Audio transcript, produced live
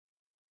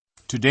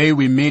Today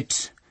we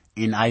meet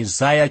in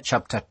Isaiah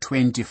chapter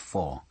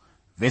 24,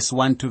 verse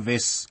 1 to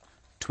verse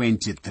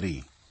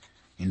 23.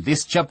 In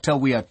this chapter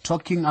we are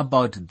talking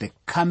about the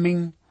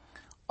coming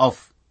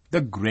of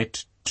the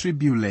Great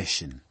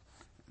Tribulation.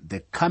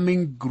 The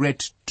coming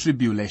Great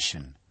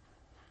Tribulation.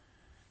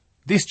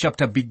 This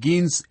chapter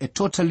begins a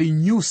totally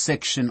new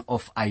section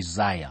of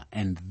Isaiah,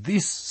 and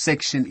this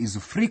section is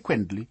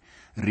frequently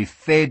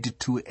referred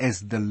to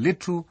as the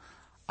Little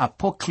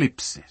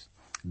Apocalypse.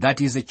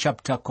 That is a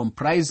chapter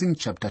comprising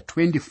chapter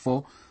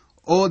 24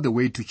 all the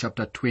way to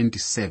chapter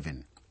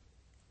 27.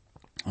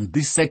 And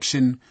this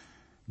section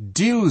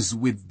deals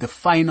with the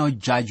final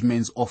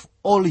judgments of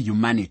all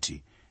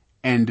humanity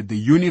and the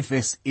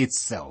universe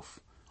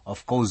itself.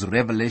 Of course,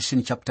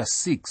 Revelation chapter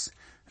 6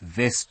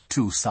 verse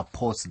 2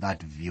 supports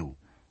that view.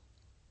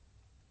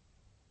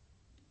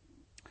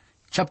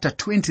 Chapter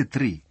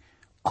 23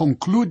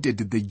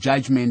 concluded the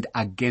judgment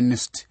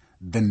against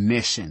the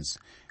nations.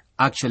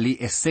 Actually,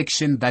 a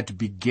section that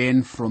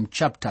began from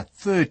chapter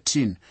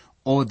 13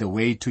 all the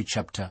way to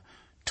chapter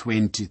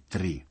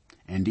 23.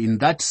 And in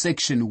that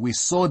section, we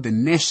saw the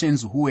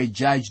nations who were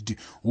judged,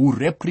 who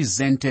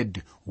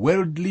represented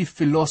worldly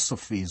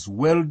philosophies,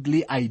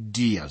 worldly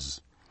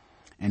ideas.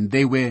 And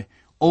they were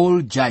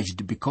all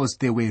judged because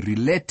they were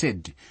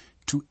related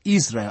to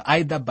Israel,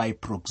 either by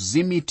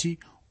proximity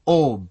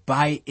or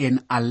by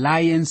an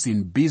alliance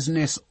in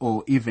business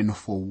or even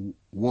for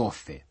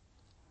warfare.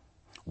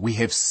 We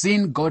have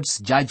seen God's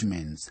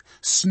judgments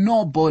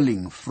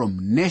snowballing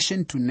from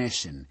nation to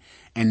nation,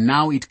 and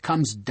now it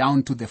comes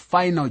down to the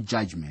final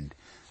judgment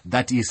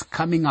that is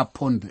coming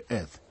upon the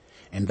earth.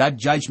 And that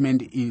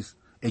judgment is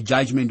a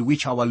judgment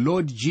which our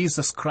Lord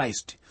Jesus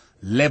Christ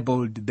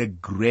labeled the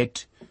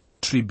Great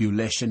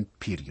Tribulation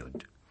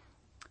period.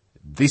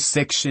 This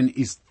section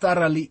is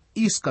thoroughly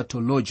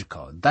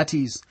eschatological. That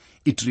is,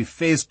 it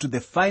refers to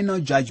the final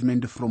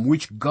judgment from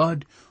which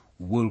God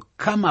will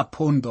come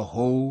upon the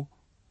whole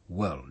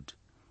world.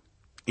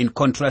 In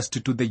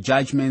contrast to the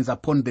judgments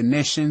upon the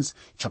nations,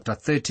 chapter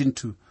 13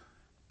 to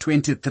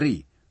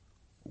 23,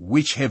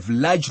 which have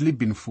largely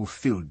been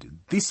fulfilled,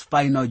 this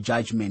final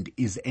judgment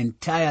is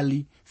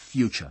entirely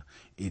future.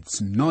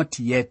 It's not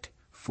yet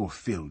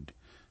fulfilled.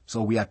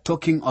 So we are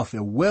talking of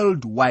a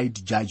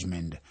worldwide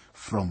judgment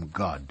from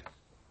God.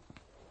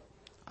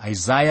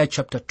 Isaiah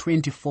chapter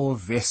 24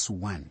 verse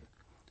 1.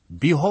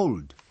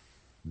 Behold,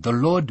 the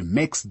Lord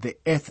makes the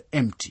earth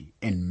empty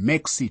and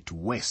makes it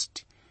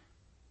waste,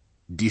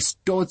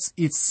 distorts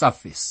its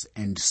surface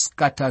and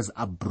scatters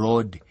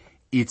abroad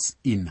its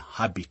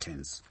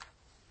inhabitants.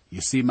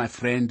 You see, my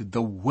friend,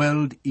 the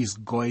world is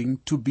going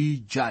to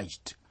be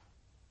judged.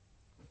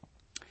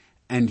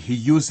 And he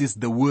uses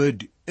the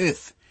word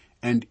earth.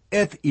 And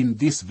earth in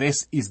this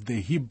verse is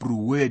the Hebrew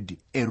word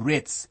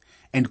eretz,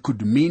 and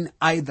could mean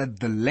either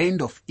the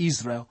land of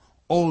Israel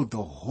or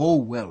the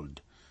whole world.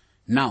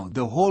 Now,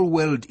 the whole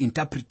world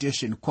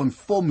interpretation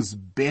conforms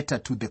better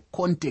to the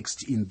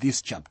context in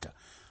this chapter.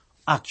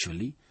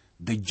 Actually,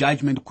 the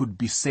judgment could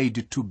be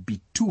said to be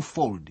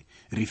twofold,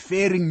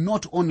 referring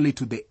not only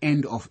to the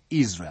end of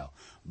Israel,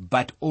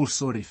 but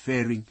also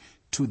referring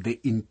to the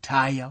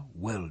entire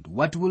world.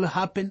 What will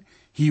happen?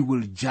 He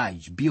will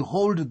judge.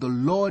 Behold, the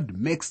Lord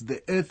makes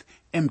the earth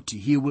empty.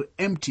 He will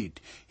empty it.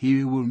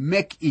 He will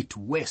make it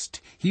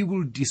waste. He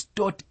will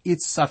distort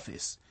its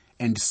surface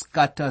and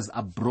scatters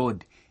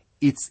abroad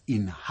its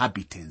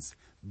inhabitants.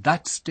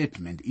 That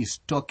statement is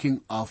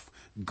talking of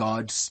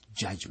God's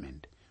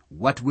judgment.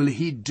 What will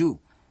he do?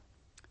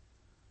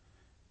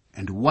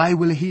 And why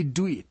will he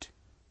do it?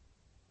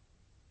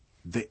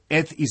 The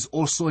earth is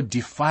also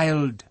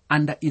defiled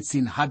under its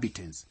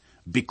inhabitants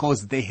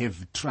because they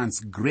have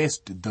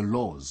transgressed the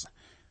laws,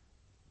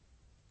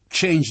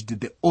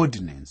 changed the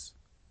ordinance,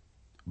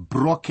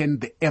 broken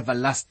the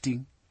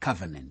everlasting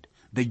covenant.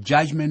 The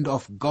judgment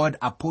of God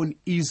upon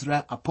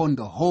Israel, upon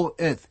the whole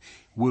earth,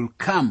 will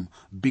come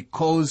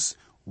because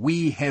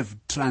we have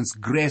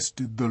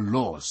transgressed the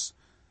laws.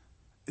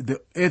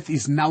 The earth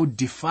is now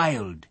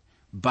defiled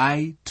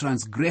by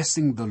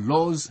transgressing the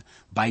laws,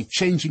 by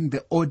changing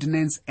the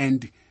ordinance,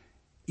 and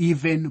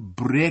even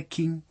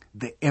breaking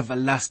the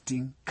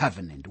everlasting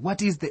covenant.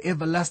 What is the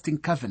everlasting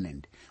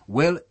covenant?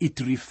 Well, it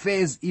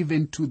refers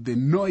even to the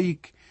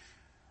Noahic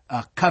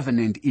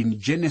covenant in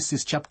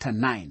Genesis chapter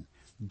 9.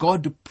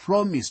 God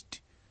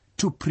promised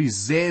to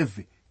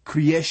preserve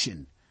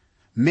creation.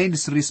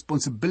 Man's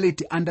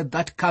responsibility under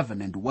that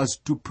covenant was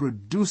to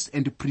produce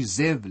and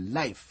preserve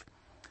life.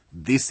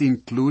 This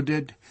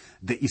included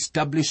the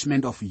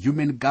establishment of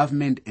human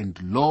government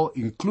and law,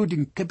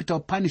 including capital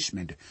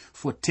punishment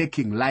for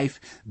taking life.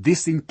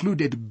 This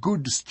included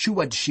good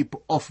stewardship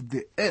of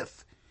the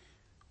earth.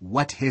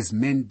 What has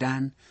man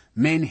done?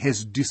 Man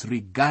has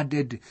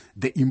disregarded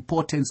the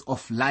importance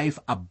of life.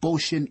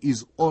 Abortion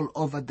is all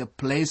over the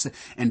place,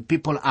 and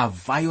people are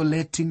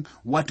violating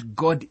what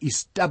God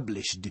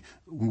established.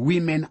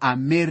 Women are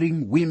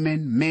marrying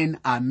women, men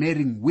are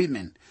marrying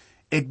women.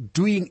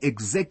 Doing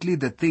exactly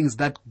the things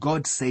that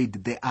God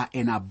said they are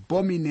an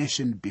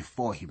abomination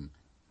before him.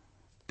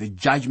 The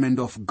judgment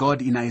of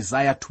God in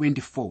Isaiah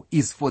 24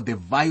 is for the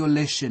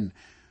violation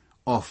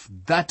of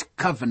that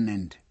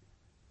covenant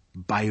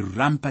by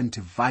rampant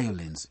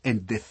violence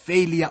and the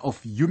failure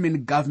of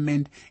human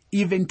government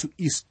even to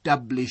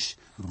establish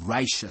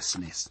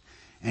righteousness.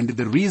 And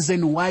the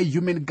reason why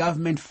human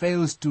government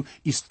fails to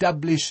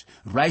establish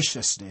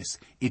righteousness,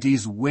 it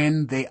is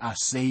when they are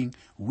saying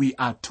we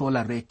are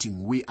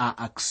tolerating, we are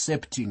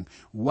accepting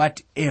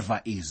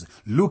whatever is,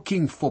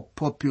 looking for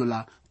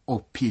popular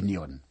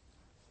opinion.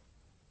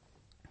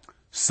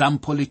 Some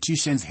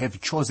politicians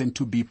have chosen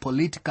to be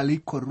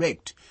politically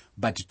correct,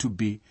 but to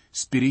be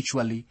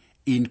spiritually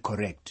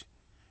incorrect.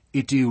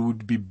 It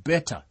would be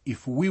better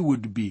if we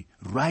would be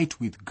right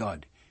with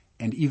God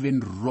and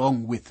even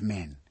wrong with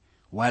men,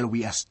 while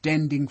we are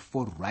standing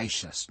for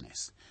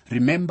righteousness.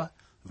 Remember,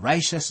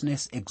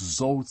 righteousness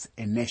exalts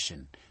a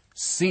nation.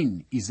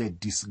 Sin is a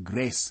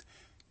disgrace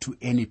to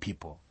any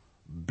people.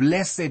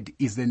 Blessed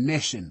is the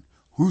nation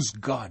whose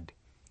God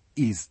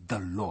is the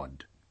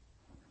Lord.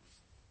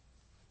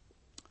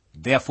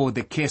 Therefore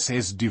the curse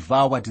has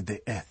devoured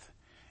the earth,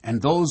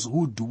 and those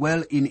who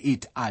dwell in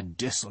it are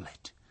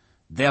desolate.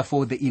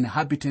 Therefore the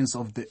inhabitants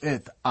of the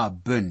earth are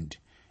burned,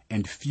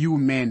 and few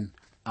men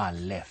are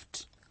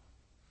left.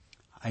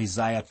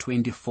 Isaiah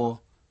 24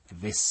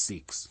 verse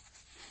 6.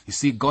 You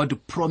see,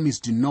 God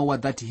promised Noah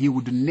that he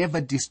would never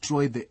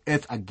destroy the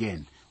earth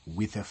again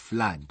with a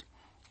flood.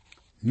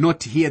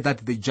 Note here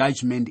that the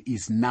judgment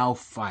is now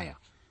fire,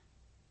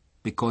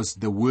 because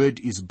the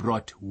word is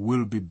brought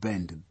will be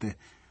burned.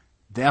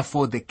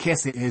 Therefore the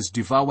curse has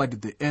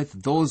devoured the earth.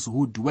 Those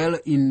who dwell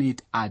in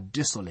it are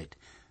desolate.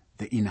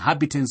 The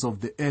inhabitants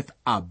of the earth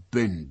are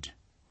burned.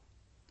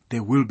 They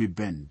will be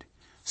burned.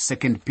 2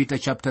 Peter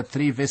chapter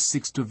 3 verse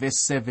 6 to verse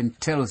 7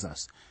 tells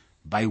us,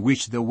 by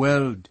which the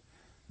world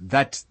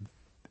that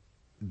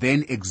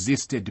then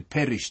existed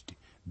perished,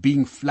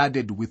 being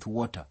flooded with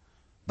water.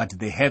 But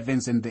the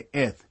heavens and the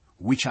earth,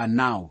 which are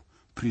now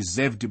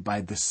preserved by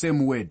the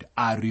same word,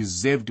 are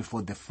reserved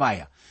for the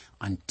fire,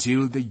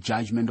 until the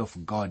judgment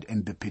of God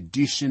and the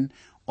perdition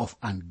of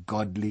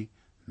ungodly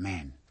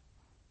men.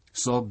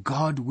 So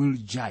God will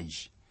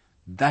judge.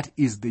 That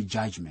is the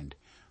judgment.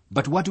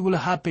 But what will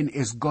happen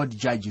as God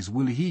judges?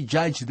 Will he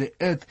judge the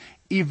earth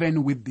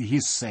even with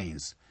his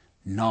saints?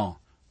 No,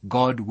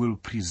 God will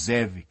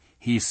preserve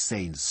his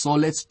saints. So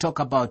let's talk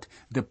about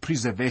the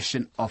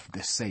preservation of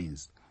the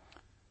saints.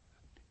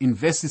 In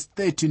verses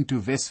 13 to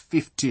verse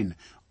 15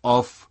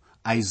 of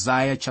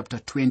Isaiah chapter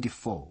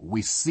 24,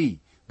 we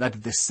see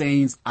that the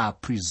saints are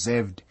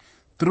preserved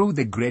through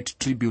the great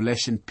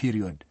tribulation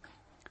period.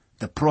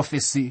 The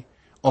prophecy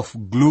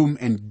of gloom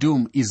and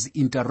doom is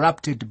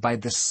interrupted by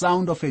the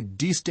sound of a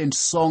distant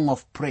song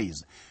of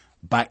praise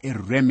by a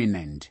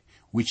remnant,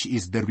 which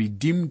is the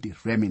redeemed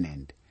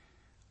remnant.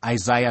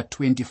 Isaiah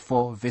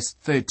 24 verse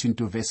 13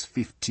 to verse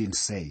 15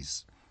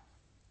 says,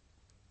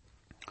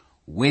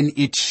 When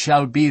it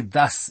shall be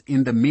thus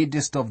in the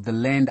midst of the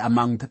land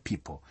among the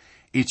people,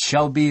 it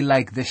shall be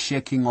like the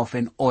shaking of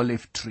an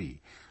olive tree,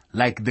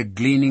 like the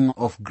gleaning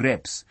of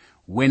grapes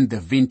when the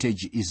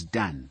vintage is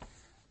done.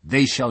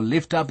 They shall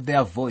lift up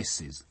their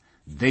voices,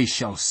 they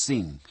shall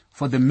sing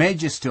for the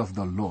majesty of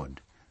the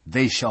Lord.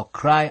 They shall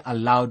cry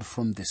aloud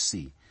from the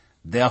sea.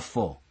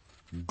 Therefore,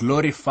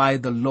 glorify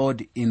the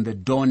Lord in the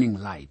dawning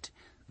light,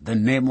 the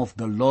name of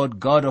the Lord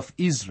God of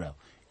Israel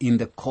in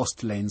the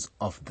coastlands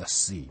of the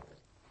sea.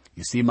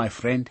 You see, my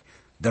friend,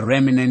 the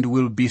remnant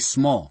will be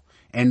small,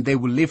 and they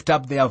will lift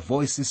up their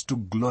voices to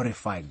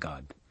glorify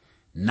God.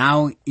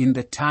 Now, in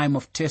the time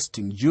of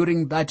testing,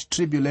 during that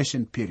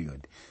tribulation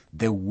period,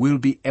 they will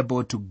be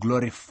able to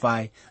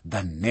glorify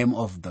the name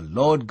of the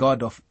Lord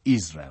God of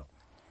Israel.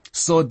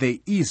 So there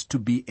is to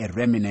be a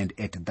remnant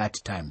at that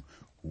time,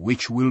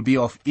 which will be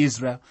of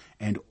Israel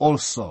and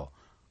also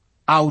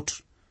out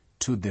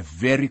to the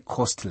very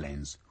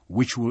coastlands,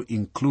 which will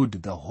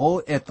include the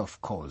whole earth, of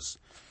course.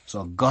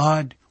 So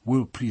God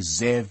will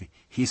preserve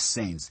his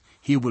saints.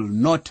 He will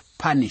not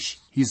punish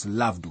his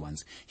loved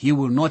ones. He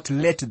will not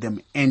let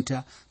them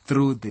enter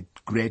through the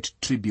great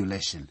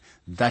tribulation.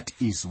 That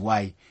is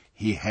why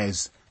he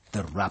has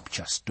the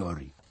rapture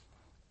story.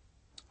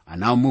 I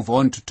now move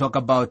on to talk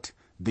about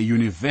the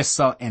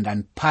universal and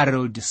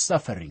unparalleled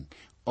suffering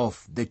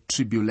of the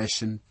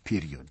tribulation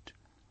period.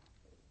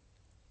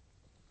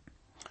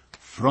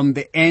 From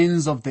the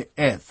ends of the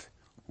earth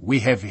we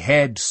have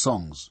heard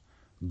songs,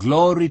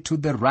 glory to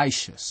the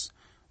righteous.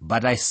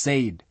 But I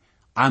said,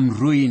 I'm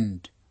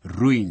ruined,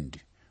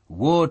 ruined.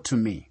 Woe to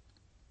me.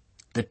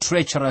 The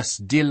treacherous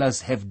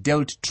dealers have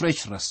dealt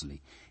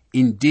treacherously.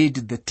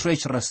 Indeed, the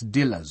treacherous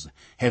dealers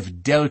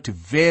have dealt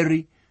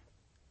very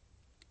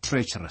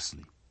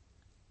treacherously.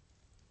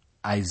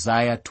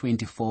 Isaiah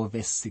 24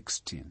 verse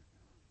 16.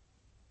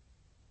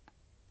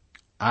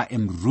 I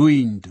am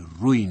ruined,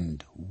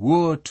 ruined.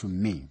 Woe to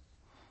me.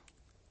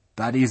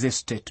 That is a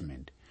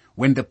statement.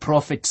 When the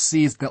prophet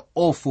sees the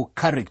awful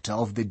character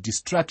of the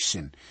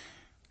destruction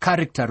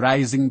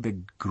characterizing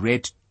the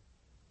great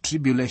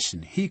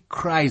tribulation, he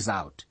cries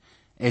out,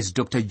 as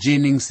Dr.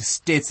 Jennings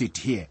states it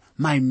here,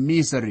 my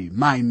misery,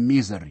 my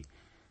misery.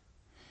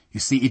 You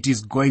see, it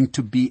is going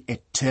to be a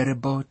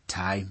terrible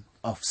time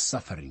of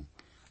suffering.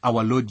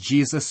 Our Lord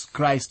Jesus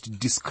Christ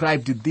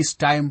described this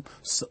time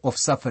of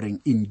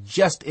suffering in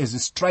just as a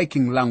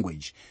striking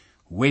language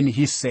when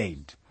he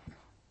said,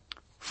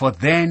 "For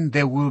then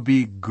there will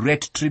be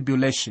great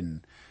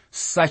tribulation,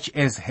 such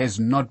as has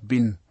not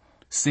been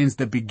since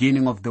the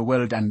beginning of the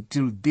world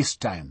until this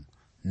time,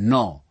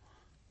 no,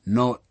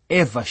 nor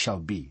ever shall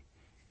be.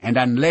 And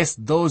unless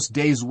those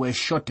days were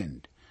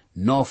shortened,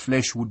 no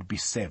flesh would be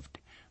saved.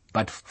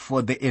 But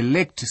for the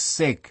elect's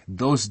sake,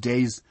 those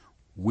days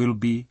will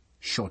be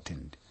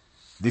shortened."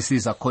 This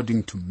is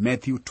according to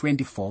Matthew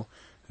 24,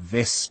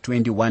 verse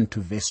 21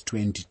 to verse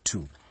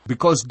 22.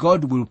 Because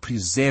God will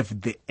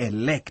preserve the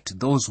elect,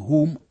 those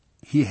whom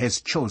he has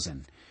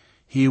chosen,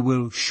 he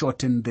will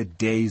shorten the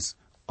days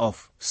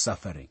of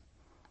suffering.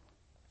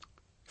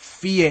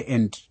 Fear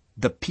and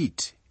the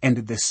pit and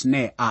the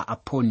snare are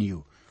upon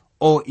you,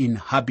 O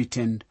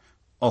inhabitant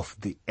of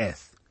the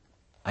earth.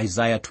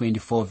 Isaiah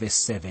 24, verse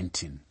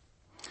 17.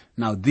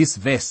 Now this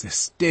verse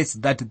states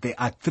that there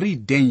are 3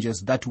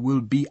 dangers that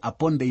will be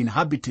upon the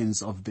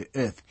inhabitants of the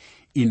earth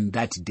in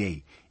that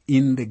day,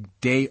 in the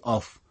day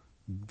of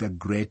the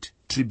great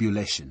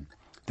tribulation.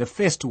 The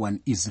first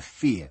one is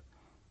fear.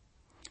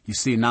 You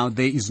see, now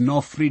there is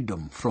no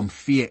freedom from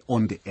fear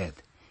on the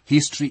earth.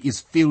 History is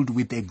filled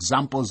with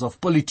examples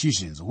of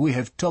politicians who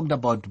have talked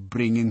about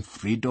bringing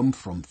freedom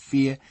from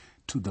fear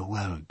to the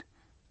world.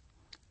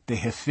 They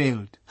have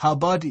failed. How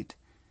about it?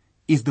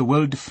 Is the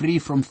world free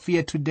from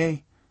fear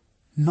today?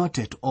 Not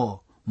at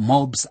all.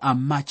 Mobs are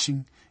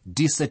marching.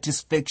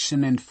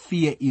 Dissatisfaction and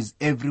fear is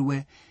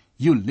everywhere.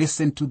 You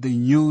listen to the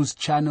news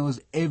channels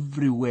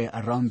everywhere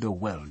around the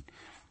world.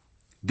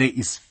 There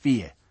is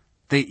fear.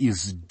 There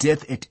is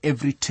death at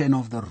every turn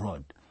of the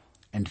road.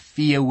 And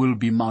fear will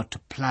be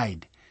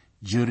multiplied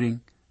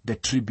during the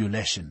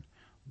tribulation.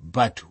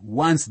 But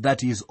once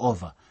that is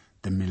over,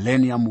 the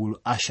millennium will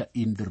usher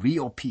in the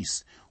real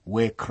peace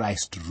where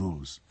Christ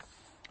rules.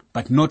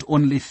 But not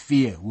only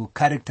fear will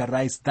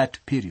characterize that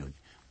period,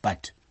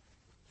 but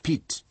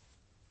pit.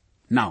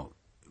 Now,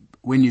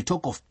 when you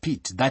talk of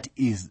pit, that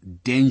is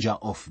danger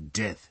of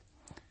death.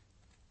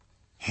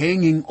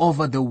 Hanging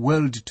over the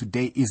world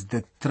today is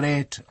the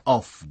threat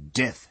of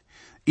death,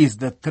 is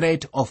the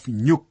threat of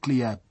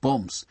nuclear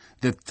bombs,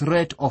 the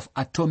threat of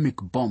atomic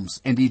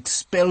bombs, and it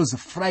spells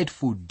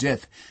frightful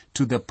death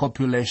to the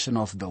population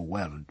of the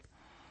world.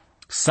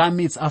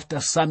 Summits after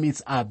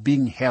summits are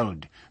being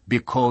held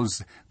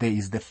because there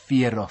is the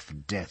fear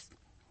of death.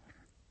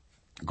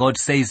 God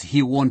says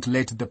he won't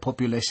let the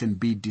population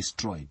be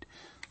destroyed.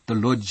 The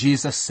Lord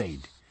Jesus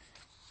said,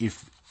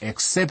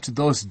 except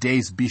those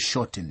days be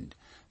shortened,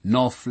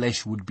 no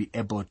flesh would be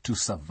able to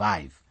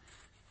survive.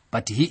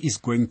 But he is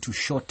going to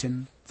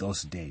shorten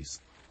those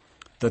days.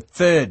 The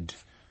third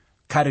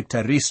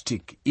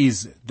characteristic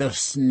is the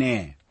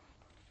snare.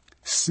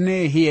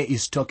 Snare here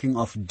is talking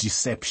of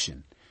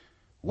deception.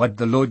 What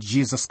the Lord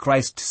Jesus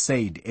Christ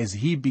said as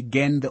he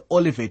began the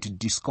Olivet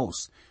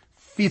Discourse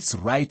fits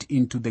right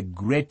into the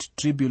great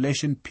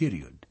tribulation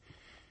period.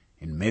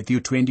 In Matthew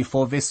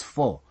 24 verse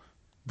 4,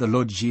 the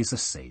Lord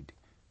Jesus said,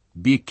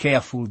 "Be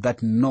careful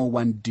that no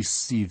one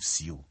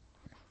deceives you."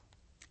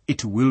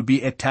 It will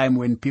be a time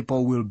when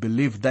people will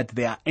believe that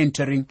they are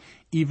entering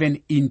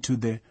even into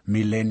the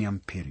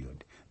millennium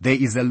period. There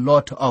is a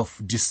lot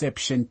of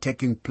deception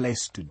taking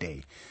place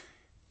today,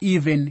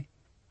 even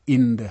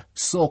in the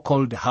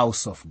so-called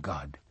house of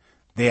God.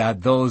 There are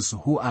those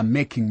who are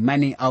making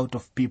money out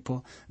of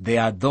people.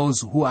 There are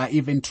those who are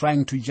even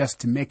trying to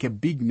just make a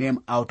big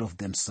name out of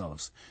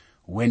themselves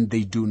when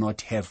they do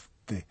not have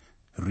the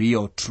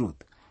real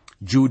truth.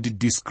 Jude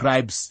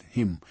describes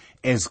him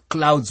as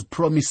clouds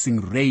promising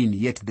rain,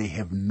 yet they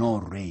have no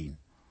rain.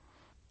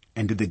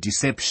 And the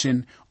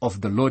deception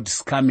of the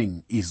Lord's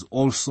coming is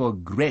also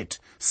great.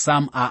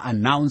 Some are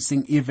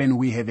announcing, even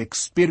we have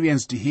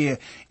experienced here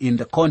in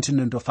the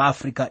continent of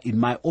Africa, in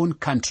my own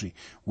country,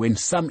 when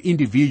some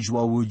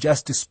individual will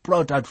just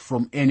sprout out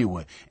from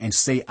anywhere and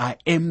say, "I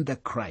am the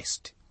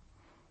Christ."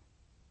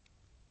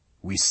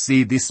 We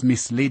see this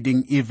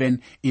misleading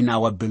even in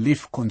our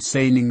belief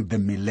concerning the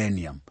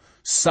millennium.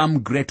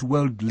 Some great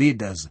world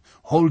leaders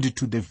hold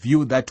to the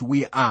view that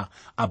we are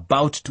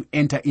about to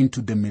enter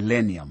into the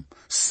millennium.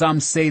 Some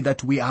say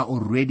that we are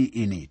already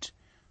in it.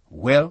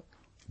 Well,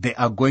 they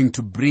are going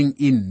to bring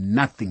in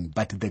nothing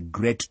but the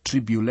great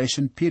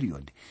tribulation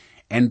period,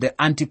 and the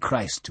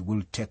Antichrist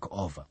will take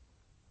over.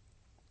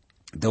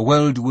 The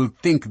world will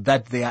think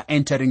that they are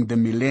entering the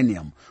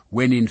millennium,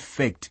 when in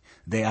fact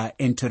they are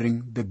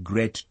entering the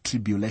great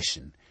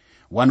tribulation.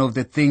 One of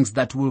the things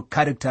that will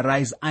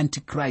characterize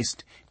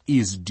Antichrist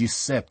is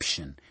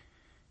deception.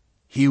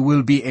 He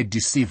will be a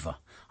deceiver.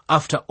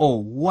 After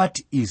all,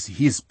 what is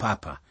his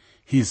papa?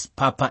 His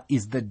papa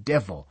is the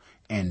devil,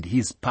 and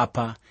his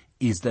papa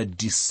is the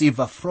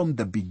deceiver from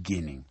the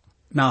beginning.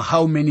 Now,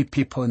 how many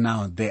people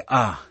now there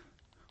are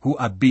who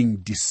are being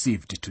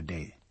deceived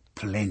today?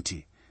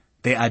 Plenty.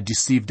 They are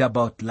deceived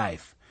about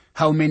life.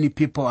 How many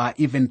people are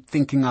even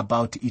thinking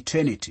about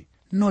eternity?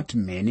 Not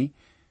many.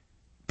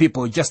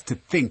 people just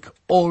think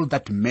all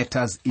that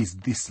matters is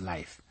this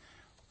life.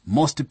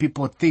 Most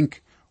people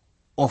think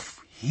of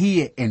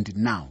here and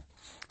now.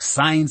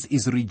 Science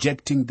is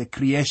rejecting the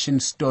creation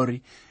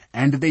story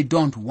and they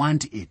don't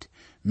want it.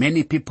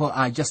 Many people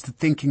are just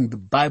thinking the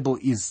Bible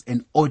is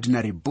an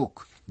ordinary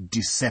book.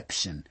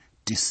 Deception.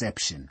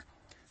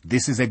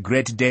 This is a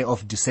great day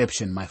of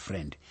deception, my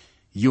friend.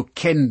 You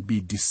can be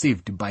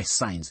deceived by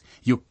science.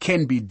 You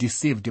can be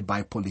deceived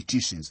by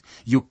politicians.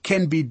 You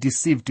can be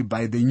deceived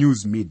by the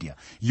news media.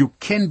 You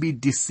can be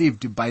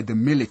deceived by the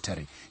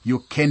military. You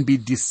can be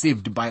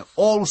deceived by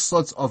all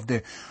sorts of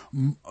the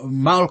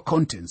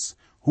malcontents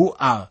who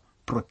are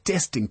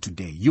protesting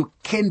today. You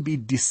can be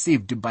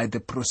deceived by the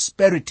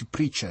prosperity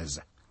preachers.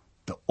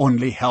 The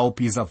only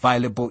help is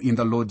available in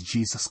the Lord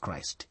Jesus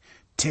Christ.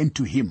 Turn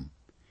to Him.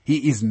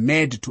 He is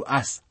made to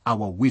us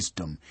our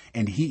wisdom,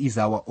 and He is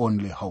our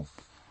only hope.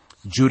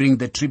 During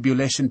the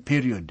tribulation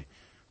period,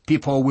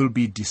 people will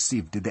be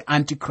deceived. The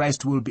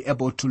Antichrist will be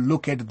able to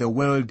look at the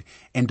world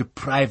and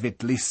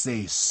privately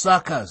say,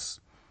 suckers.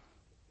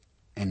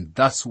 And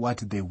that's what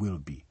they will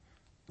be.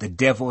 The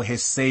devil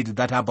has said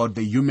that about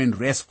the human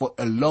race for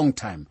a long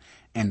time,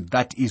 and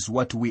that is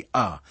what we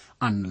are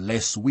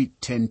unless we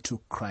turn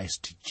to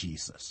Christ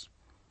Jesus.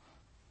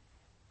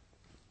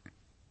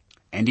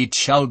 And it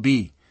shall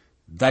be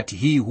that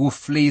he who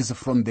flees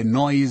from the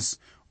noise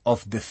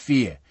of the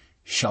fear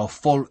shall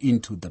fall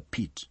into the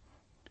pit.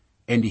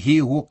 And he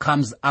who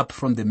comes up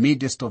from the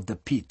midst of the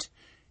pit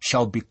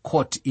shall be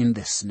caught in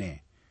the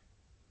snare.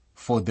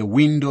 For the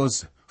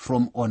windows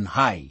from on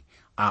high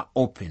are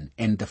open,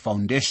 and the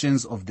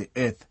foundations of the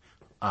earth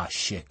are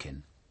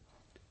shaken.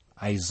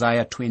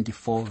 Isaiah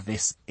 24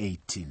 verse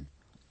 18.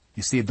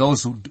 You see,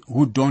 those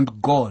who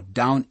don't go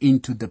down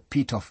into the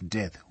pit of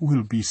death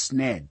will be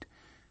snared.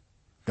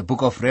 The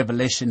book of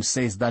Revelation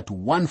says that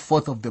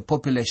 1/4 of the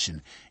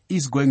population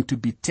is going to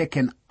be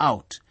taken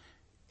out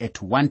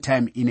at one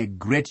time in a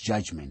great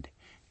judgment,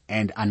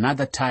 and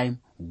another time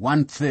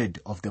 1/3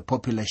 of the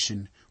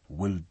population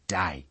will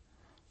die.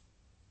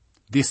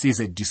 This is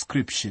a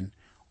description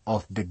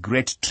of the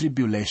great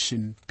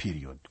tribulation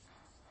period.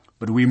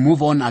 But we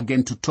move on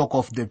again to talk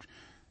of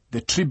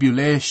the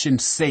tribulation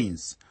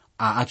saints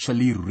are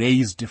actually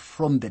raised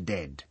from the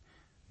dead.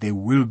 They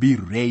will be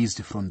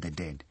raised from the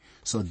dead.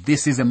 So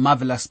this is a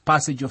marvelous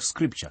passage of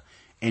scripture,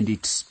 and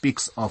it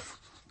speaks of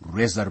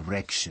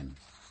resurrection.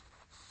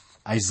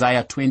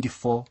 Isaiah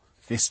 24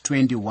 verse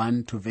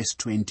 21 to verse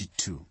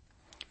 22.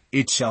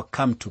 It shall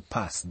come to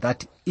pass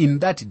that in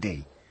that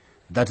day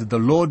that the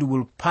Lord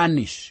will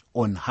punish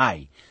on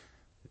high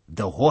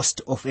the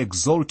host of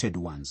exalted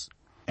ones,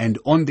 and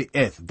on the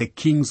earth the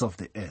kings of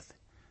the earth.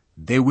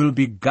 They will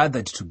be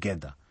gathered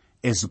together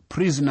as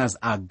prisoners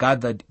are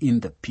gathered in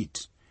the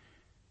pit,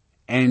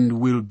 and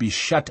will be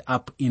shut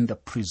up in the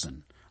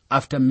prison.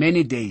 After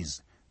many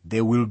days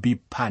they will be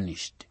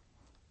punished.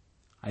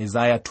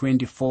 Isaiah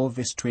 24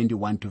 verse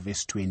 21 to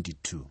verse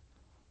 22.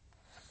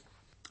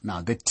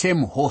 Now the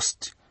term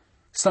host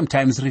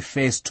sometimes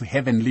refers to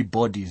heavenly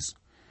bodies,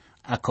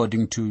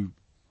 according to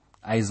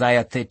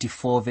Isaiah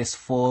 34 verse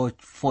 4,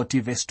 40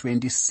 verse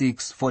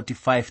 26,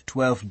 45,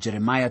 12,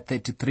 Jeremiah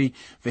 33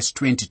 verse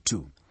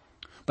 22.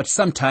 But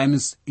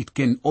sometimes it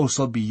can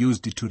also be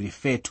used to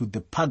refer to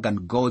the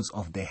pagan gods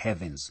of the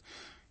heavens,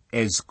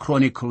 as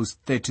Chronicles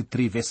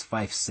 33 verse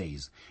 5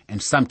 says,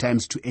 and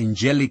sometimes to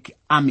angelic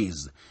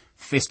armies,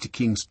 1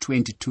 Kings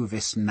 22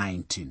 verse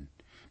 19.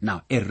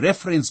 Now, a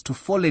reference to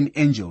fallen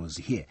angels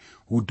here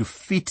would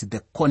fit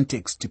the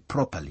context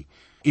properly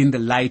in the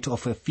light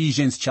of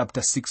Ephesians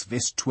chapter 6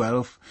 verse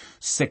 12,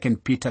 2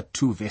 Peter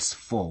 2 verse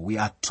 4. We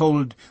are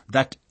told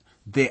that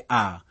there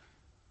are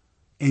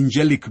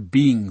angelic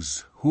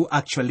beings who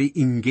actually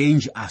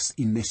engage us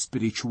in the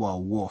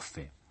spiritual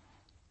warfare.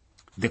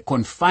 The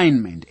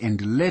confinement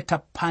and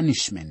later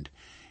punishment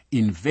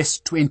in verse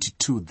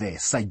 22 there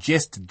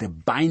suggest the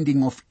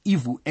binding of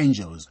evil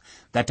angels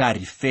that are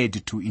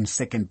referred to in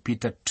 2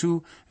 Peter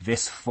 2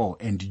 verse 4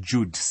 and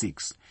Jude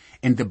 6.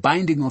 And the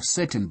binding of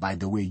Satan, by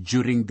the way,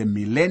 during the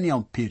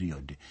millennial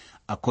period,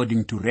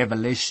 according to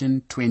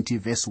Revelation 20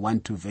 verse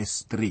 1 to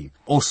verse 3.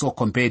 Also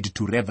compared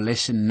to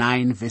Revelation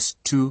 9 verse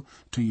 2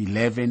 to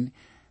 11,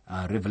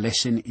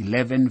 Revelation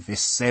 11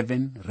 verse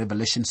 7,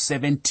 Revelation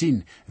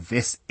 17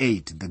 verse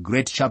 8, the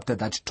great chapter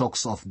that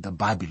talks of the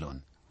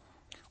Babylon.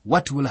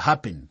 What will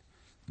happen?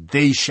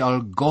 They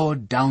shall go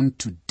down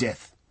to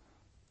death.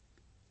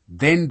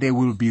 Then they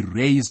will be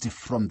raised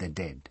from the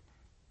dead.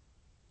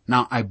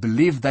 Now, I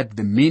believe that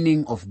the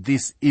meaning of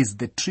this is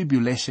the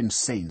tribulation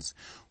saints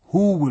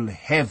who will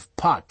have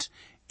part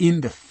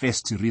in the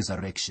first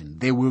resurrection.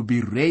 They will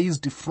be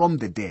raised from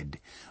the dead.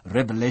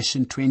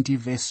 Revelation 20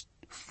 verse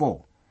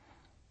 4.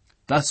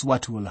 That's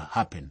what will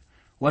happen.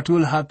 What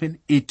will happen?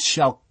 It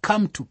shall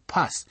come to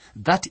pass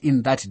that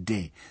in that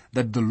day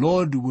that the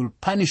Lord will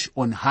punish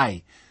on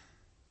high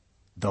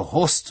the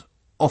host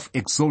of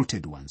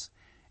exalted ones,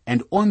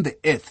 and on the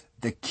earth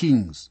the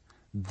kings.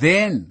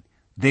 Then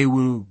they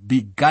will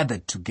be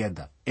gathered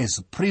together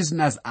as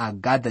prisoners are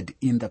gathered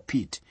in the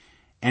pit,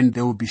 and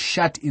they will be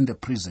shut in the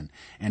prison,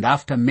 and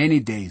after many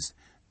days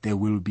they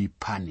will be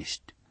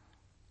punished.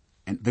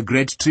 And the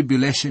great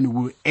tribulation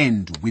will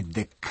end with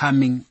the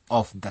coming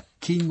of the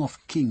King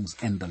of Kings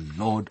and the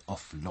Lord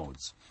of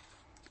Lords.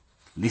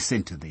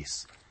 Listen to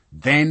this.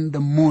 Then the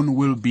moon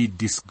will be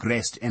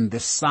disgraced and the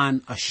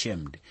sun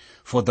ashamed,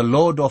 for the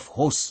Lord of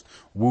hosts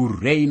will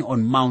reign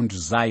on Mount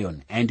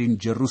Zion and in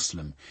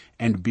Jerusalem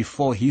and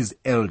before his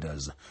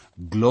elders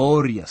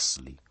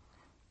gloriously.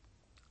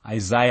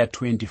 Isaiah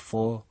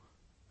 24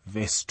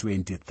 verse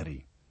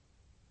 23.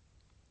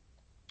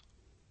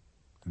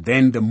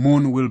 Then the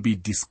moon will be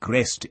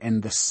disgraced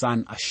and the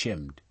sun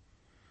ashamed.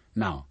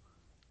 Now,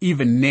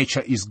 even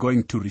nature is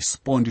going to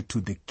respond to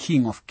the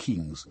King of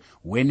Kings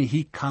when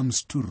he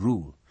comes to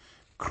rule.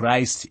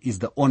 Christ is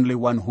the only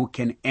one who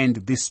can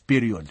end this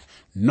period,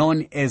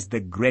 known as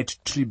the Great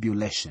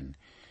Tribulation.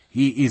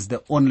 He is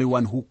the only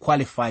one who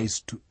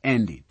qualifies to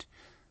end it.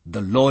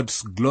 The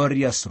Lord's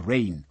glorious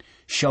reign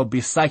shall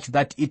be such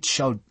that it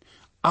shall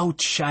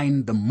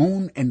outshine the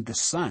moon and the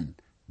sun.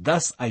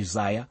 Thus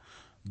Isaiah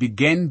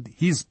began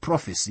his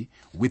prophecy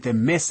with a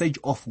message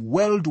of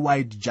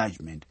worldwide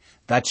judgment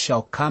that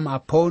shall come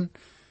upon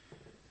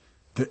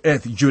the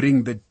earth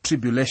during the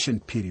tribulation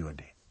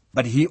period.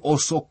 But he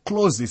also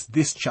closes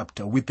this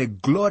chapter with a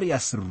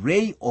glorious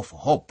ray of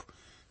hope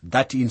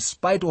that in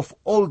spite of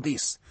all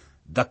this,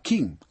 the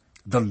King,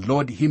 the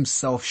Lord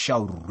himself,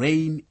 shall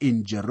reign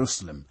in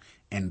Jerusalem.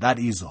 And that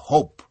is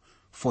hope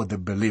for the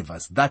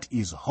believers. That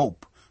is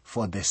hope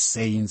for the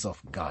saints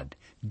of God.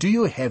 Do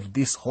you have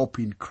this hope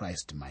in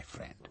Christ, my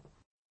friend?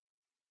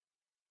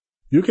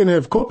 You can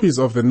have copies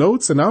of the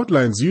notes and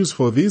outlines used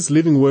for these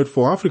Living Word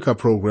for Africa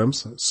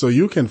programs so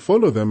you can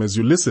follow them as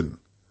you listen.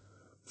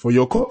 For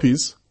your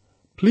copies,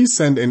 please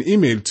send an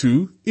email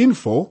to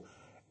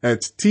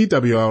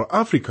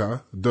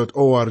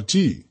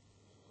info@twrafrica.org.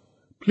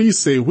 Please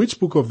say which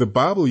book of the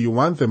Bible you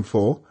want them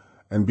for,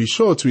 and be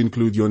sure to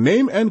include your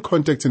name and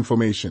contact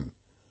information.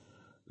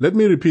 Let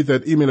me repeat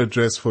that email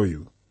address for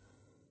you.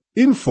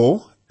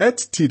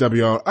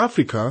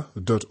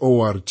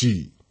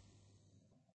 info@twrafrica.org.